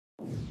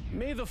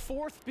May the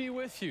 4th be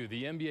with you.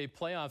 The NBA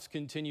playoffs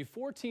continue.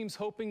 4 teams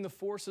hoping the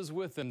Force is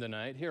with them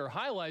tonight. Here are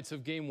highlights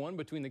of Game 1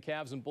 between the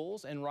Cavs and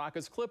Bulls and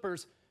Rockets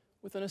Clippers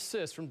with an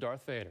assist from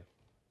Darth Vader.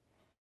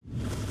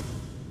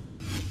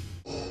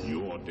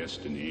 Your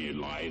destiny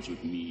lies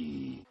with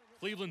me.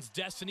 Cleveland's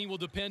destiny will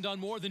depend on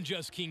more than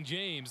just King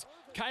James.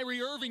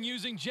 Kyrie Irving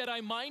using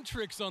Jedi mind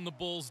tricks on the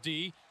Bulls,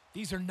 D.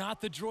 These are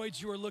not the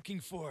droids you are looking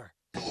for.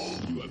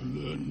 You have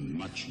learned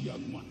much,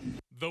 young one.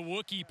 The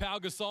Wookiee Pau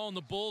Gasol and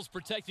the Bulls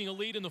protecting a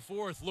lead in the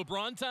 4th.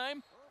 LeBron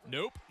time?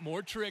 Nope.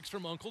 More tricks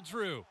from Uncle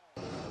Drew.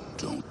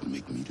 Don't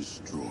make me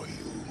destroy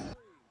you.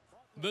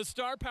 The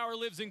star power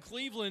lives in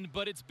Cleveland,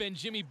 but it's been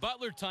Jimmy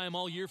Butler time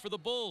all year for the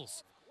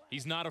Bulls.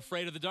 He's not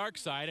afraid of the dark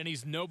side, and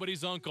he's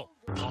nobody's uncle.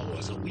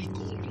 Power's a weak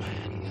old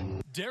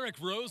man. Derrick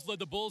Rose led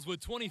the Bulls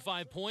with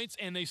 25 points,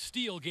 and they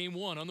steal Game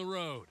 1 on the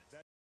road.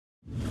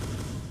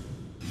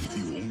 If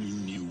you only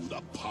knew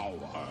the power.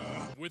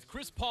 With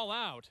Chris Paul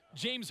out,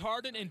 James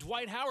Harden and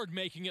Dwight Howard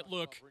making it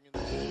look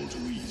All too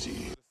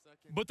easy.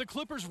 But the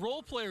Clippers'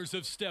 role players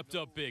have stepped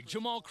up big.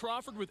 Jamal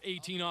Crawford with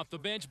 18 off the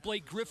bench.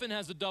 Blake Griffin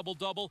has a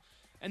double-double.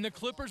 And the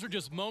Clippers are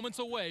just moments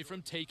away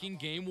from taking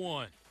Game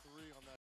 1.